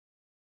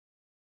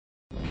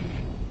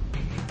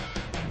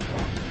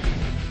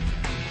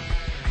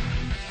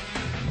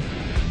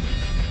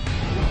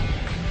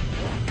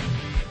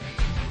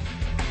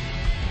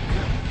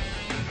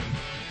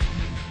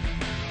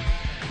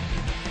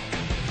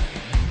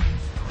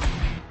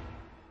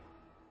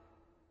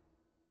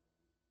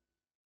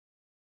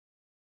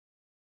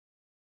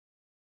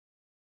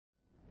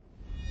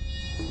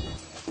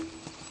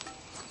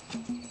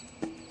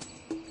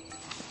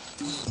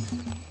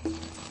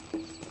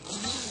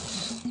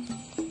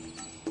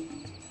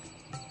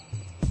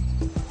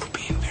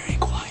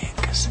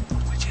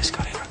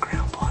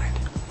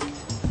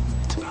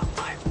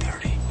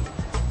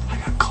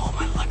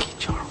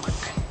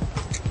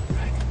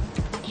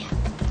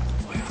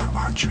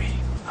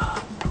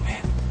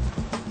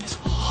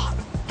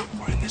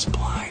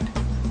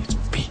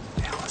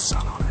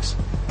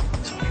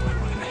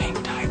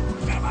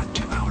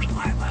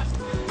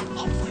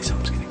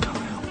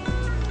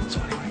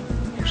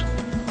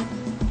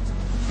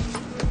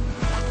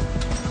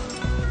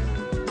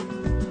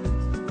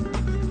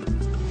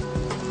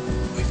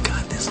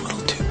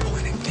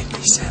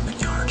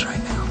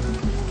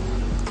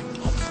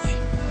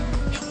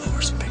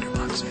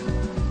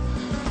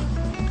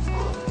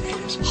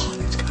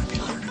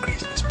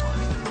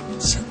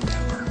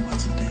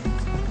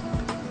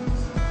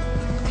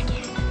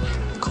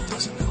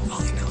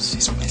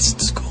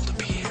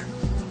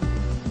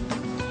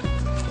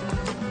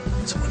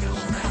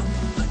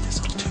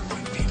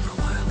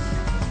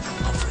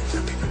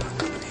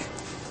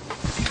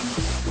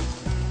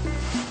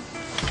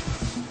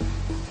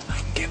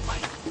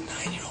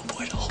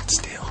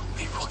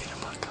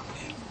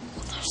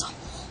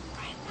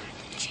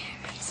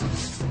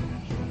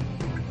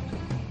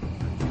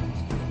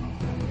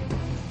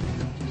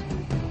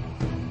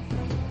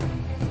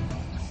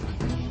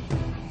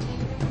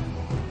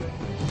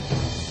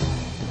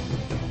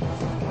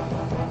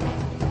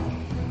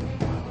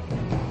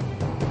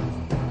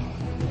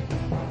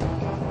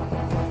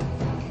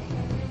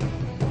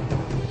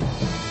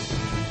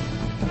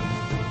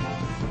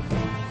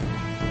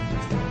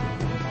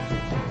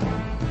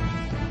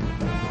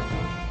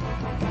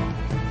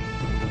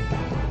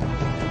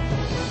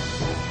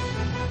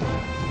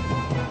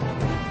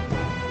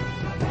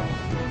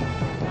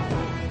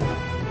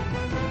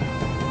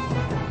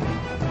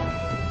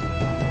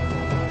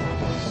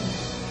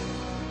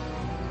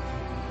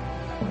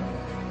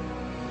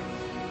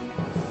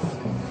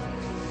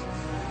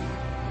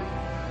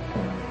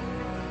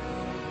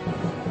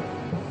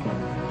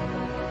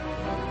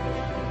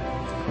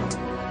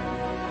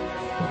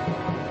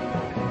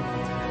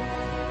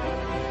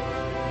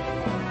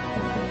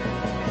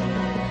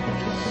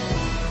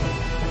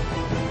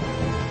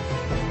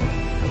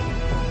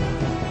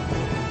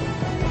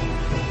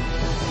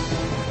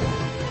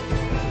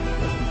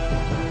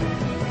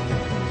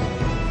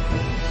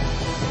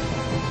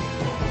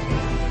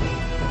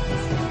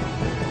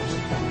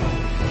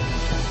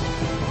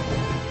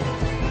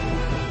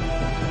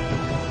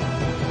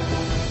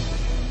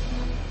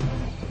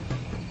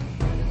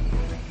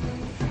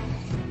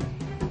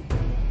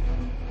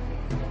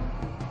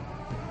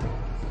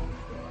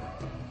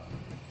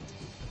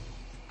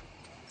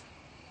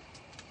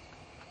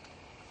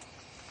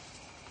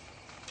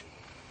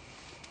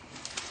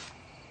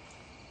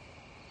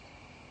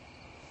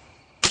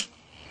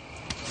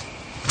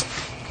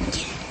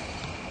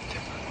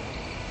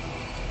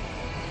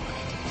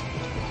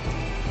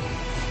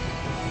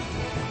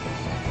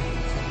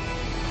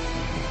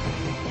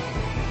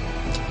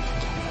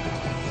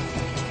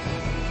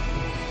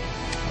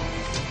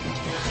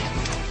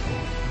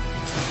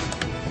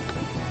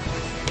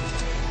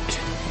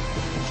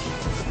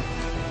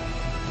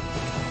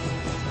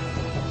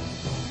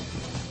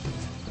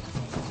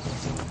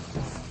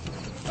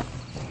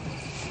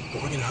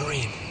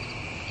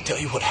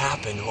what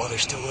happened. Well,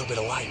 there's still a little bit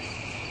of light.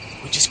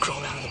 We just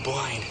crawled out of the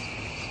blind.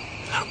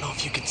 And I don't know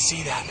if you could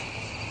see that,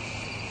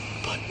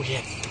 but we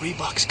had 3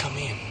 bucks come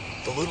in.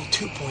 The little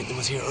 2-point that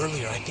was here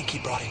earlier, I think he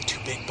brought in 2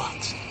 big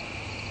bucks.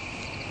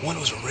 One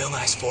was a real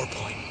nice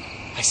 4-point.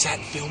 I sat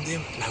and filmed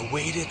him, and I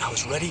waited, I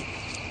was ready.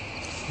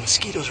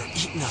 Mosquitoes are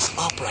eating us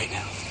up right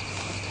now.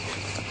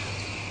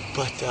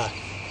 But,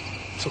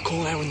 so Cole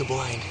and I were in the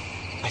blind.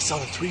 I saw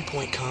the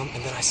 3-point come,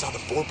 and then I saw the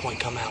 4-point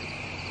come out.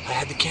 I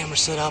had the camera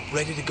set up,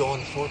 ready to go on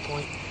the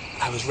 4-point.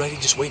 I was ready,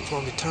 just waiting for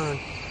him to turn,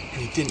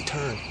 and he didn't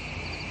turn.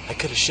 I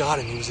could have shot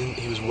him,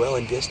 he was well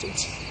in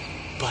distance.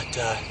 But,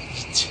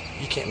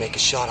 you can't make a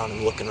shot on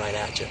him looking right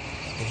at you.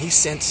 And he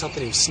sensed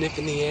something, he was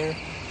sniffing the air.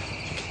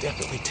 You could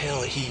definitely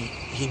tell that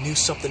he knew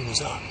something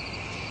was up.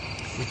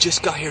 We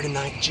just got here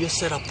tonight, just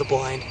set up the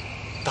blind,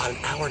 about an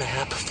hour and a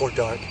half before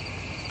dark.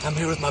 I'm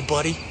here with my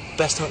buddy,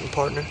 best hunting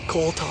partner,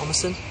 Cole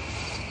Thomason.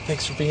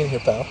 Thanks for being here,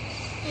 pal.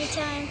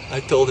 Anytime. I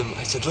told him,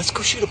 I said, let's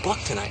go shoot a buck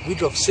tonight. We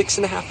drove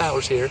 6.5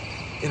 hours here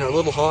in our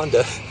little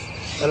Honda.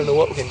 I don't know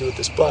what we're going to do with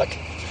this buck.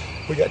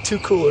 We got 2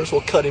 coolers,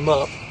 we'll cut him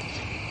up.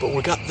 But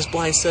we got this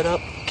blind set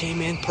up,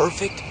 came in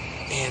perfect.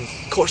 And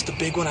of course the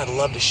big one, I'd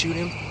love to shoot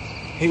him.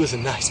 He was a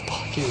nice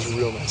buck, he was a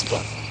real nice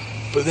buck.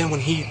 But then when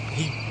he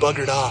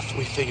buggered off,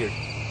 we figured,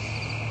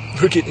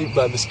 we're getting eaten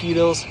by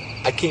mosquitoes.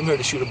 I came here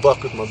to shoot a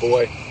buck with my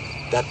boy.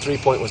 That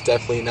 3-point was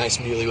definitely a nice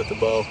muley with the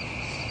bow.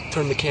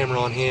 Turned the camera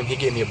on him, he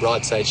gave me a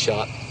broadside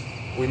shot.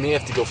 We may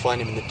have to go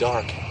find him in the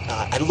dark.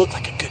 I looked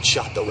like a good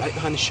shot though, right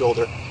behind the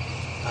shoulder.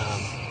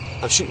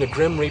 I'm shooting a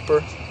Grim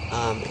Reaper,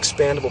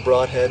 expandable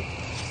broadhead.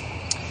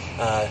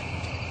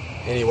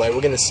 Anyway,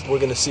 we're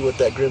gonna see what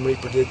that Grim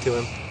Reaper did to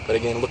him. But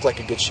again, it looked like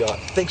a good shot.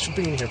 Thanks for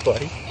being here,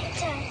 buddy.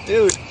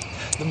 Dude,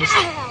 the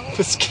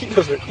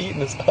mosquitoes are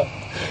eating us up.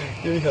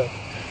 Here we go.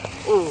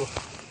 Oh.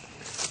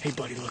 Hey,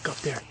 buddy, look up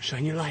there.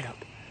 Shine your light up.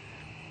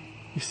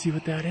 You see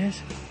what that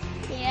is?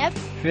 Yep.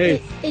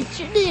 Hey. It's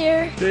your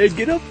deer. Hey,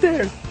 get up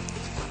there.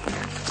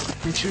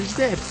 Make sure he's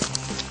dead.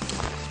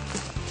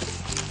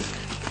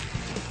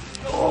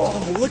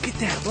 Oh, look at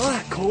that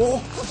buck,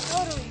 Cole.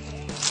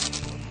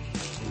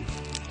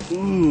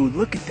 Ooh,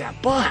 look at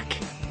that buck.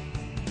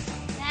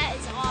 That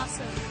is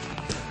awesome.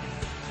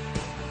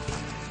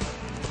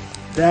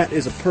 That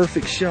is a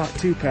perfect shot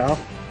too, pal.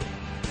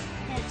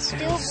 It's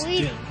still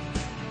bleeding.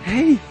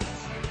 Hey,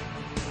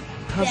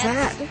 how's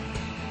that?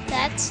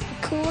 That's the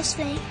coolest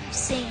thing I've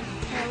seen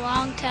in a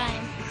long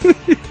time.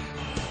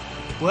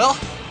 Well,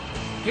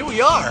 here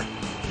we are.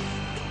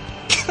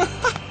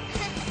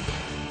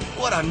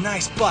 What a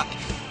nice buck.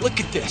 Look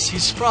at this.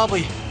 He's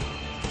probably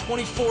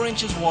 24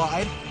 inches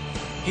wide.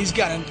 He's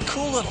got a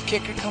cool little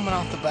kicker coming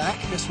off the back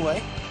this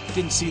way.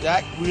 Didn't see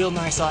that. Real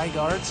nice eye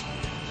guards.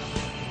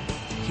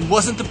 He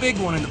wasn't the big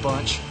one in the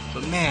bunch,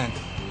 but man,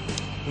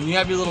 when you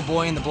have your little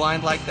boy in the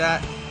blind like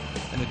that,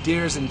 and the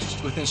deer's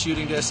within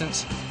shooting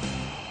distance,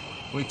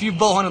 well, if you've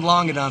bow hunted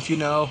long enough, you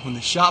know when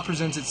the shot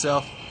presents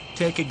itself,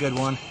 take a good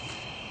one.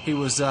 He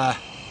was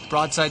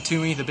broadside to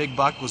me. The big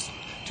buck was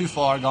too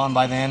far gone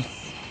by then,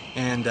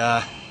 and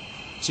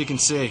as you can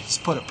see, he's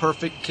put it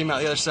perfect. Came out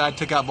the other side,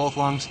 took out both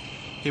lungs.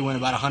 He went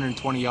about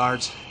 120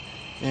 yards,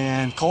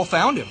 and Cole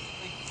found him.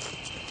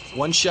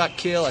 1-shot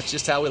kill. That's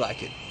just how we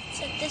like it.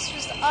 So this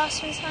was the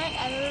awesomest hunt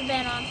I've ever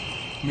been on.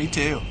 Me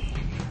too.